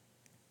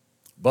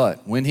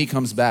 But when he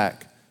comes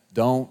back,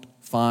 don't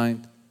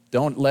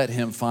let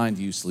him find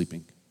you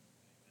sleeping.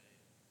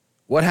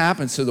 What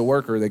happens to the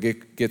worker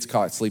that gets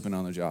caught sleeping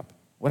on the job?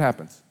 What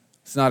happens?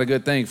 It's not a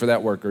good thing for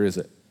that worker, is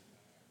it?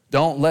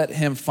 Don't let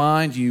him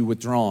find you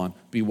withdrawn.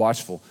 Be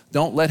watchful.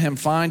 Don't let him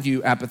find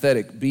you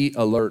apathetic. Be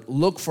alert.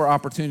 Look for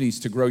opportunities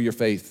to grow your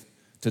faith,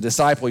 to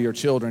disciple your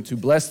children, to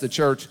bless the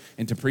church,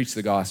 and to preach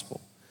the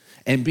gospel.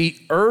 And be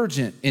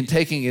urgent in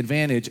taking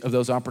advantage of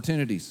those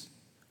opportunities,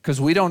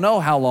 because we don't know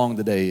how long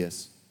the day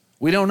is.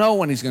 We don't know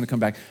when he's going to come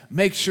back.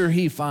 Make sure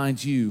he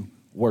finds you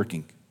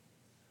working,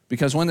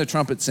 because when the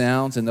trumpet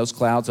sounds and those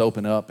clouds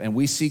open up and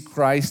we see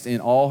Christ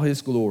in all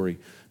his glory,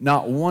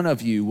 not one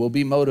of you will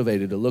be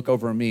motivated to look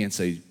over at me and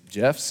say,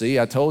 Jeff, see,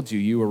 I told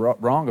you were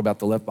wrong about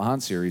the Left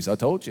Behind series. I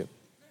told you.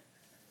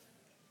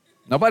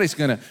 Nobody's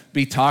going to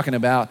be talking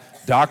about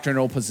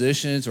doctrinal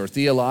positions or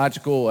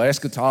theological,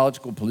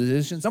 eschatological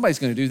positions. Nobody's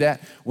going to do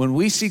that. When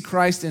we see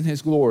Christ in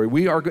his glory,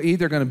 we are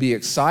either going to be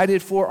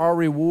excited for our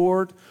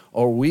reward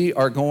or we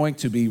are going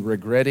to be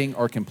regretting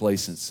our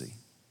complacency.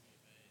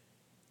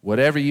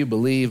 Whatever you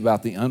believe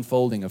about the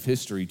unfolding of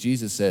history,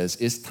 Jesus says,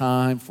 it's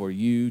time for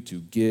you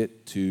to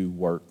get to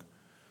work.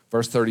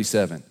 Verse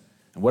 37,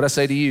 and what I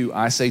say to you,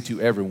 I say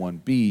to everyone,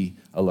 be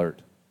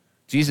alert.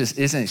 Jesus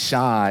isn't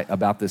shy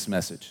about this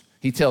message.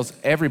 He tells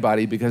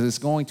everybody because it's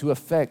going to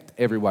affect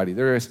everybody.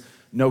 There is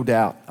no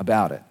doubt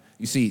about it.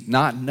 You see,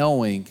 not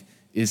knowing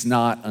is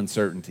not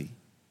uncertainty.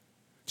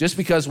 Just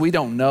because we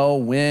don't know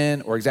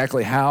when or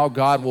exactly how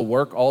God will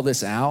work all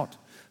this out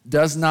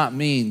does not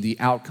mean the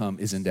outcome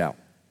is in doubt.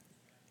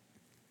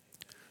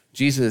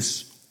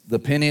 Jesus, the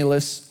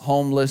penniless,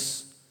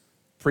 homeless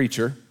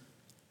preacher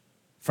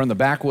from the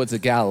backwoods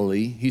of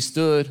Galilee, he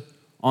stood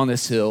on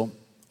this hill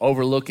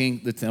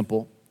overlooking the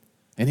temple,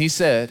 and he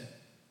said,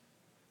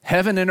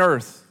 heaven and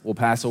earth will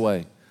pass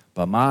away,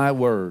 but my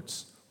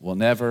words will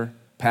never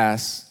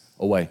pass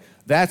away.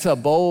 That's a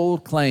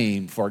bold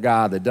claim for a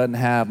guy that doesn't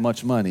have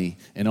much money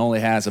and only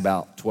has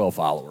about 12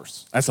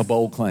 followers. That's a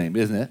bold claim,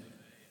 isn't it?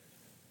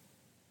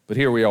 But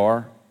here we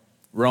are,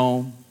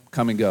 Rome,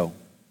 come and go.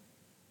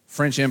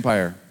 French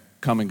Empire,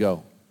 come and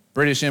go.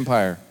 British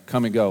Empire,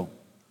 come and go.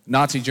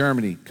 Nazi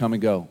Germany, come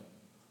and go.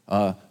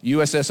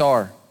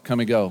 USSR, come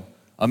and go.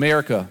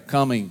 America,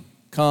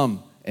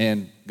 come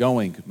and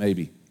going,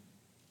 maybe.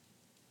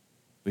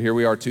 But here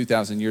we are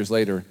 2,000 years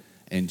later,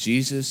 and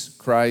Jesus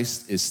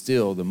Christ is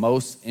still the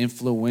most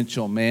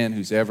influential man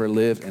who's ever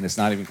lived, and it's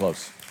not even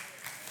close.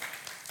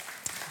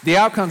 The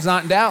outcome's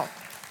not in doubt.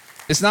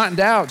 It's not in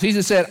doubt.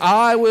 Jesus said,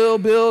 I will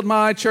build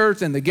my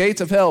church, and the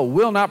gates of hell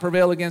will not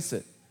prevail against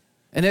it.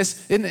 And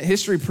isn't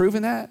history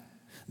proving that?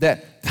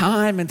 That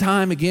time and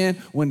time again,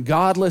 when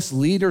godless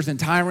leaders and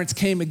tyrants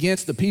came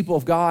against the people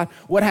of God,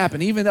 what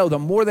happened? Even though the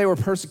more they were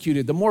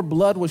persecuted, the more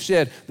blood was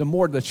shed, the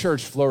more the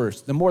church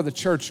flourished, the more the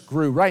church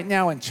grew. Right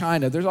now in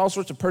China, there's all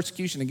sorts of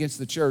persecution against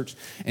the church,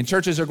 and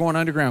churches are going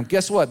underground.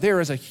 Guess what? There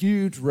is a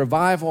huge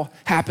revival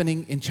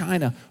happening in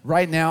China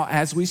right now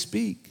as we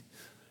speak.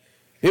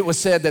 It was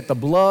said that the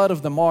blood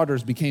of the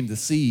martyrs became the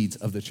seeds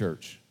of the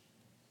church.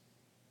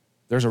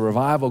 There's a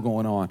revival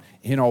going on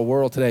in our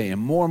world today.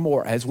 And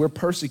more, as we're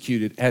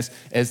persecuted, as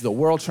the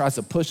world tries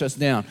to push us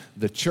down,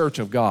 the church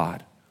of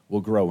God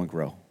will grow and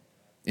grow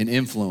in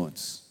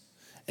influence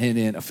and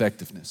in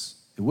effectiveness.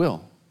 It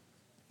will.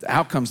 The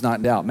outcome's not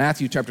in doubt.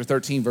 Matthew chapter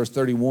 13, verse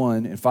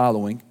 31 and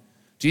following,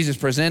 Jesus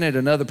presented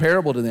another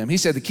parable to them. He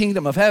said, the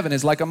kingdom of heaven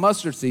is like a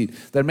mustard seed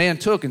that a man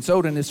took and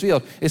sowed in his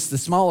field. It's the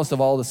smallest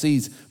of all the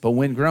seeds, but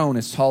when grown,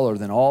 it's taller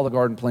than all the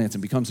garden plants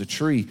and becomes a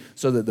tree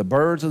so that the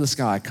birds of the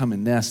sky come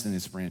and nest in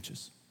its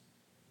branches.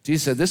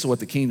 Jesus said, this is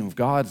what the kingdom of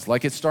God is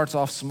like. It starts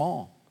off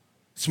small.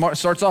 It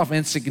starts off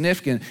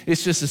insignificant.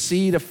 It's just a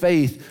seed of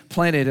faith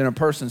planted in a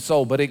person's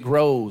soul, but it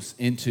grows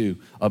into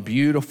a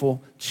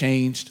beautiful,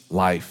 changed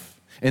life.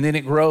 And then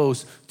it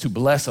grows to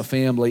bless a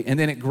family, and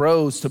then it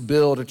grows to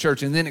build a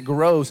church, and then it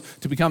grows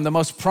to become the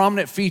most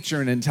prominent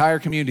feature in an entire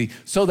community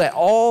so that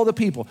all the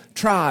people,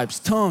 tribes,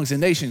 tongues, and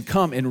nations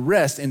come and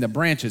rest in the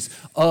branches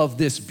of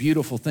this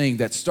beautiful thing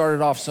that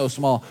started off so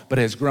small but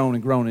has grown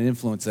and grown in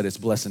influence that it's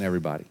blessing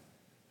everybody.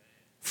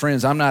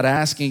 Friends, I'm not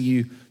asking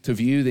you to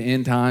view the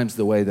end times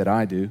the way that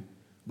I do,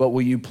 but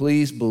will you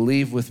please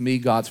believe with me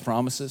God's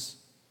promises?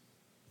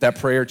 That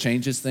prayer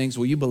changes things.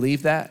 Will you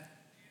believe that?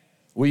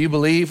 Will you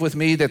believe with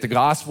me that the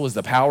gospel is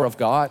the power of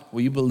God? Will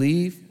you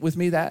believe with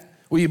me that?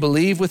 Will you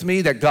believe with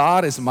me that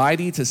God is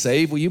mighty to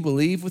save? Will you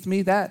believe with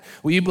me that?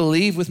 Will you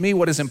believe with me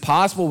what is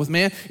impossible with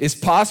man is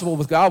possible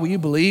with God? Will you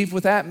believe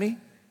with that me?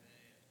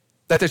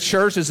 That the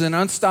church is an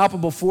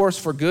unstoppable force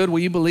for good? Will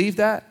you believe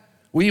that?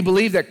 Will you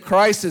believe that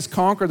Christ has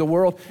conquered the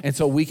world and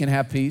so we can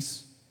have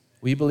peace?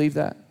 Will you believe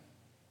that?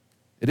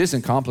 It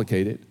isn't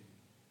complicated.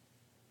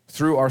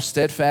 Through our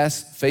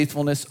steadfast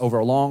faithfulness over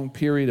a long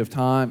period of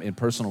time in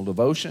personal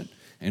devotion,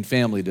 in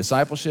family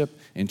discipleship,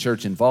 in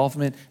church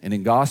involvement, and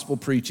in gospel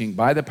preaching,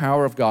 by the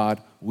power of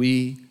God,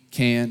 we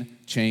can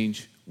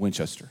change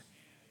Winchester.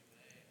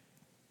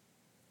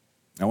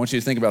 I want you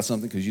to think about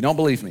something because you don't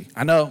believe me.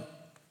 I know. I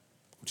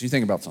want you to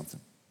think about something.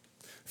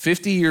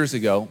 50 years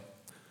ago,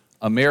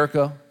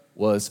 America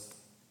was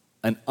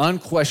an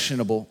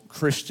unquestionable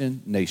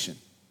Christian nation.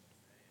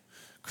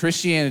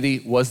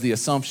 Christianity was the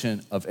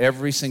assumption of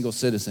every single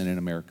citizen in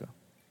America.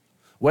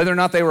 Whether or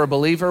not they were a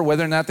believer,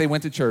 whether or not they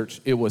went to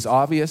church, it was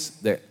obvious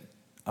that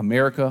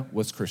America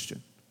was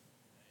Christian.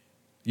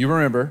 You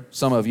remember,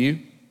 some of you,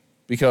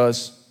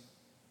 because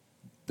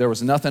there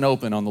was nothing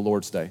open on the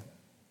Lord's Day.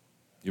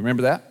 You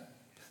remember that?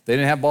 They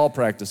didn't have ball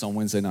practice on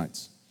Wednesday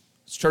nights.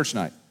 It's church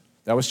night.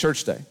 That was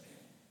church day.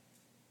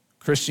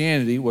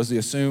 Christianity was the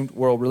assumed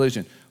world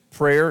religion.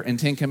 Prayer and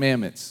 10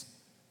 commandments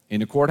in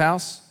the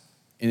courthouse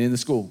and in the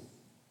school.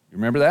 You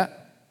remember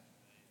that?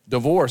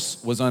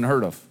 Divorce was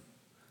unheard of.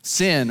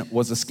 Sin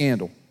was a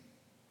scandal.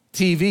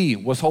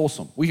 TV was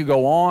wholesome. We could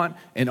go on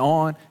and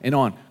on and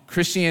on.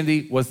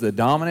 Christianity was the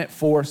dominant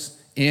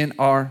force in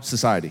our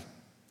society.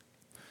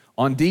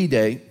 On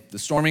D-Day, the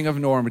storming of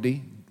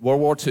Normandy,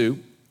 World War II,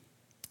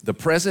 the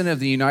President of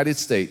the United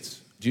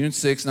States, June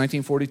 6,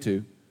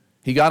 1942,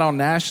 he got on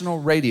national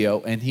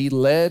radio and he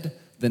led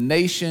the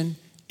nation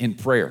in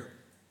prayer.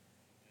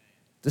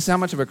 This is how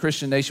much of a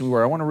Christian nation we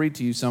were. I want to read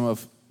to you some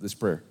of this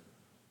prayer.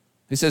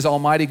 He says,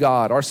 Almighty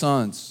God, our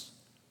sons,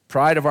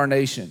 pride of our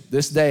nation,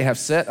 this day have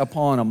set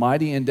upon a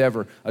mighty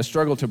endeavor, a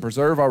struggle to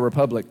preserve our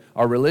republic,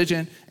 our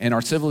religion, and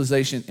our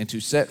civilization, and to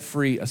set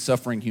free a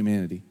suffering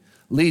humanity.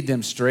 Lead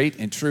them straight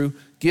and true.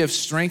 Give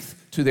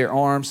strength to their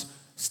arms,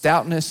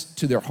 stoutness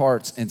to their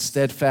hearts, and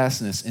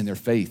steadfastness in their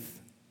faith.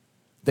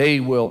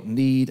 They will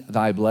need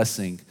thy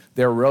blessing.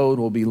 Their road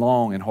will be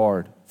long and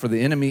hard, for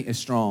the enemy is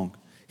strong.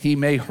 He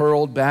may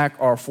hurl back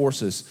our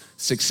forces.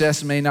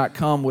 Success may not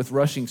come with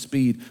rushing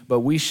speed,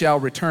 but we shall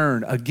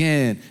return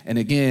again and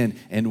again.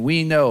 And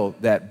we know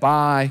that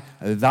by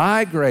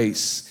thy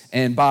grace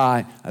and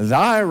by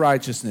thy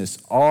righteousness,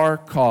 our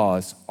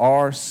cause,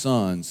 our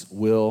sons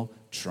will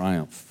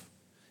triumph.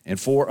 And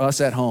for us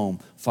at home,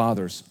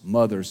 fathers,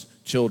 mothers,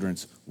 children,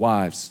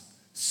 wives,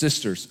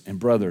 sisters, and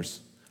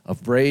brothers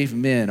of brave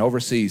men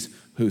overseas,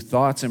 whose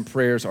thoughts and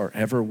prayers are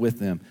ever with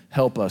them,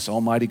 help us,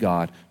 Almighty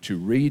God, to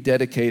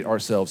rededicate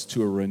ourselves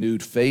to a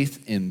renewed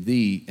faith in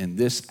Thee in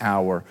this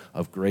hour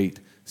of great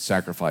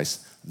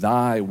sacrifice.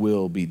 thy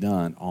will be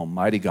done,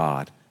 Almighty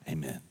God.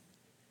 Amen.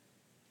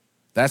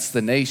 That's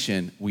the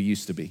nation we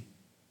used to be.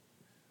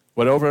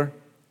 But over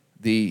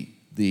the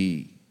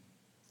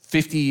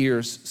 50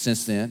 years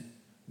since then,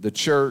 the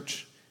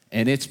church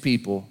and its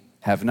people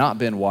have not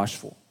been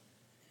watchful.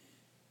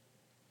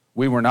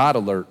 We were not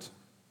alert.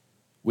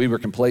 We were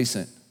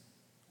complacent.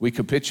 We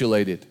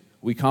capitulated.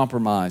 We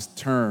compromised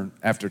turn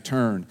after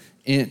turn,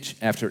 inch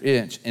after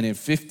inch. And in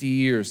 50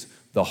 years,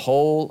 the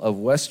whole of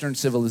Western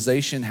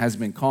civilization has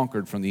been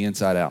conquered from the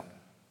inside out.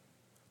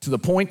 To the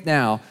point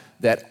now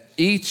that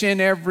each and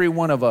every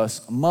one of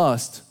us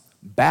must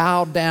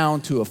bow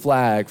down to a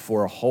flag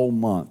for a whole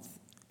month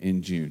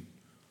in June,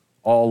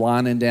 all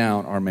lining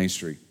down our main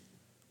street.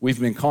 We've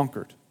been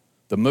conquered.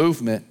 The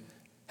movement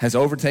has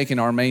overtaken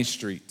our main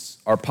streets,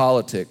 our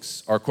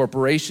politics, our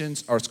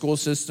corporations, our school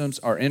systems,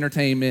 our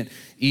entertainment,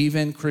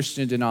 even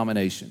Christian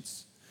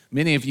denominations.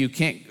 Many of you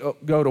can't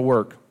go to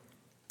work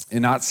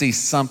and not see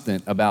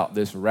something about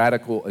this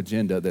radical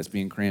agenda that's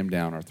being crammed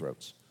down our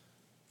throats.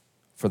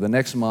 For the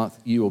next month,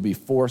 you will be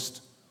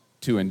forced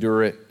to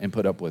endure it and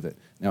put up with it.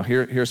 Now,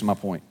 here's my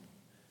point.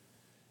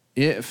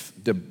 If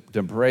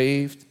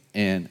depraved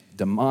and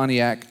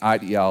demoniac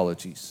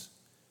ideologies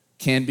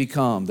can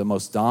become the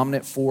most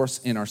dominant force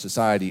in our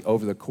society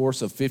over the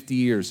course of 50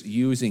 years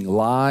using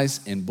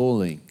lies and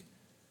bullying,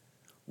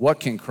 what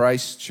can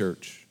Christ's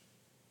church,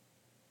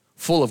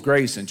 full of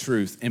grace and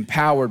truth,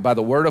 empowered by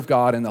the Word of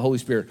God and the Holy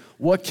Spirit,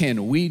 what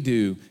can we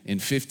do in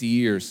 50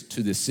 years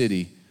to this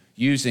city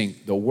using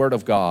the Word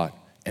of God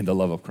and the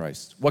love of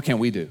Christ? What can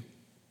we do?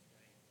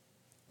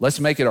 Let's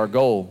make it our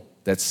goal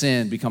that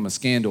sin become a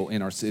scandal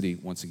in our city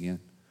once again.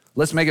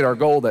 Let's make it our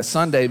goal that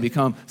Sunday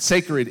become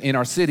sacred in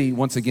our city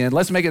once again.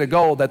 Let's make it a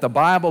goal that the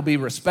Bible be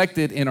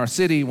respected in our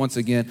city once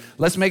again.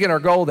 Let's make it our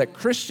goal that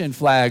Christian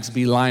flags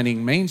be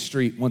lining Main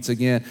Street once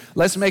again.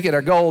 Let's make it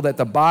our goal that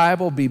the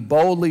Bible be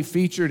boldly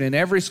featured in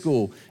every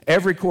school,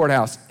 every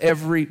courthouse,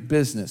 every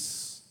business.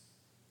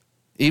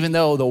 Even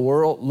though the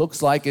world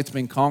looks like it's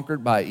been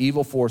conquered by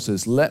evil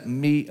forces, let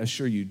me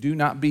assure you, do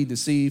not be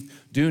deceived,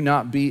 do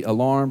not be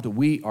alarmed.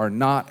 We are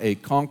not a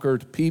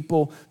conquered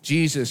people.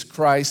 Jesus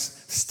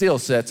Christ still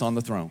sits on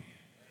the throne.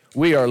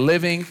 We are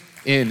living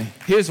in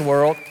His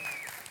world,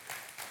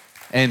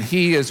 and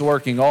He is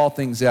working all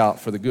things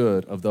out for the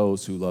good of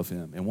those who love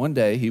Him. And one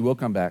day He will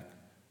come back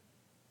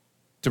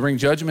to bring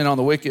judgment on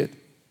the wicked,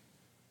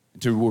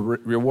 and to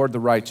reward the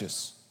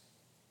righteous.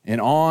 And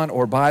on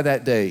or by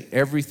that day,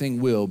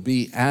 everything will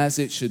be as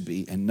it should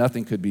be, and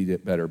nothing could be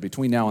better.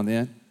 Between now and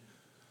then,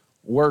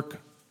 work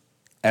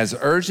as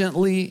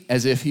urgently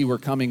as if He were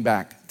coming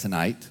back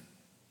tonight.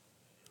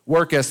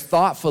 Work as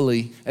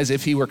thoughtfully as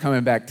if He were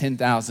coming back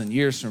 10,000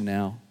 years from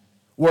now.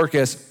 Work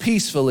as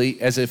peacefully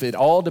as if it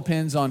all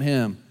depends on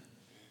Him,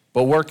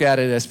 but work at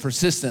it as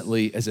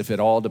persistently as if it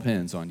all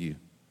depends on you.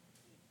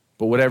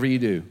 But whatever you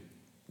do,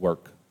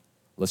 work.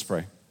 Let's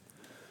pray.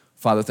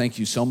 Father, thank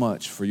you so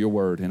much for your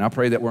word, and I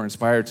pray that we're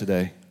inspired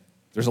today.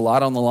 There's a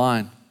lot on the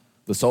line,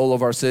 the soul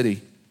of our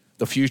city,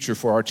 the future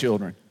for our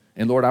children.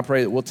 And Lord, I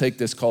pray that we'll take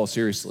this call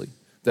seriously,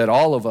 that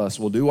all of us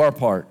will do our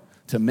part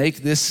to make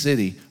this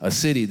city a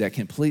city that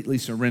completely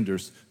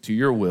surrenders to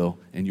your will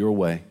and your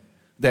way,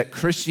 that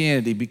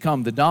Christianity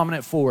become the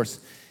dominant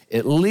force,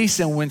 at least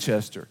in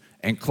Winchester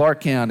and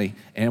Clark County,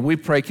 and we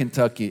pray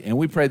Kentucky, and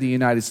we pray the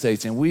United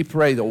States, and we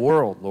pray the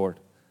world, Lord,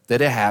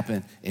 that it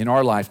happen in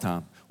our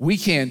lifetime. We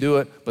can't do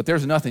it, but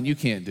there's nothing you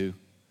can't do.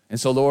 And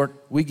so, Lord,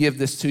 we give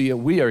this to you.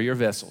 We are your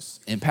vessels.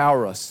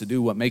 Empower us to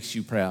do what makes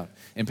you proud.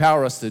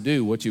 Empower us to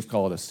do what you've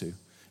called us to.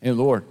 And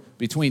Lord,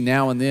 between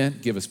now and then,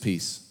 give us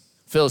peace.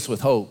 Fill us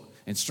with hope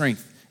and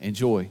strength and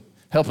joy.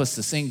 Help us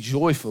to sing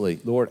joyfully,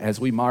 Lord, as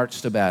we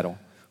march to battle,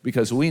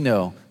 because we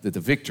know that the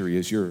victory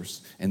is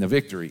yours and the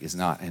victory is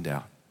not in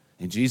doubt.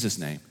 In Jesus'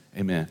 name,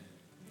 amen.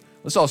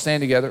 Let's all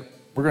stand together.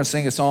 We're going to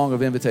sing a song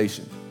of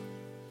invitation.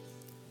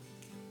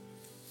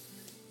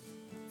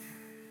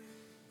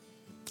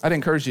 I'd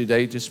encourage you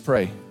today, just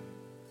pray.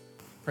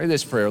 Pray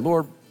this prayer.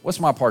 Lord, what's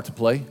my part to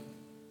play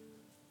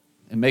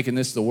in making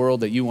this the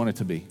world that you want it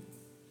to be?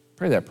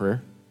 Pray that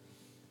prayer.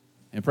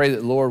 And pray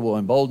that the Lord will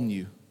embolden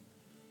you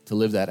to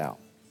live that out.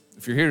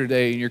 If you're here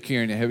today and you're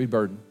carrying a heavy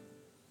burden,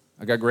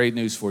 I got great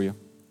news for you.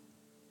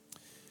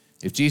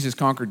 If Jesus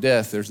conquered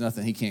death, there's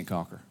nothing he can't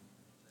conquer.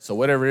 So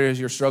whatever it is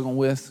you're struggling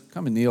with,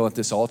 come and kneel at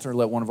this altar.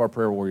 Let one of our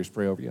prayer warriors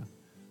pray over you.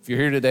 If you're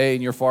here today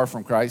and you're far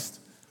from Christ,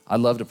 I'd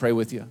love to pray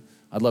with you.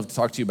 I'd love to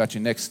talk to you about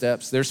your next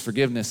steps. There's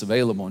forgiveness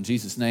available in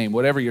Jesus' name.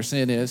 Whatever your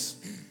sin is,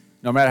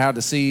 no matter how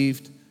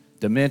deceived,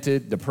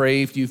 demented,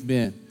 depraved you've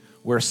been,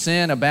 where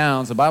sin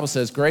abounds, the Bible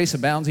says grace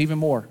abounds even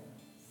more.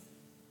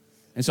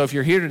 And so if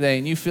you're here today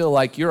and you feel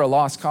like you're a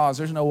lost cause,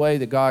 there's no way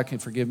that God can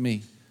forgive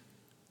me.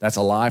 That's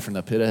a lie from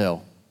the pit of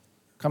hell.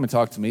 Come and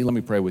talk to me. Let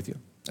me pray with you.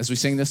 As we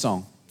sing this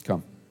song,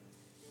 come.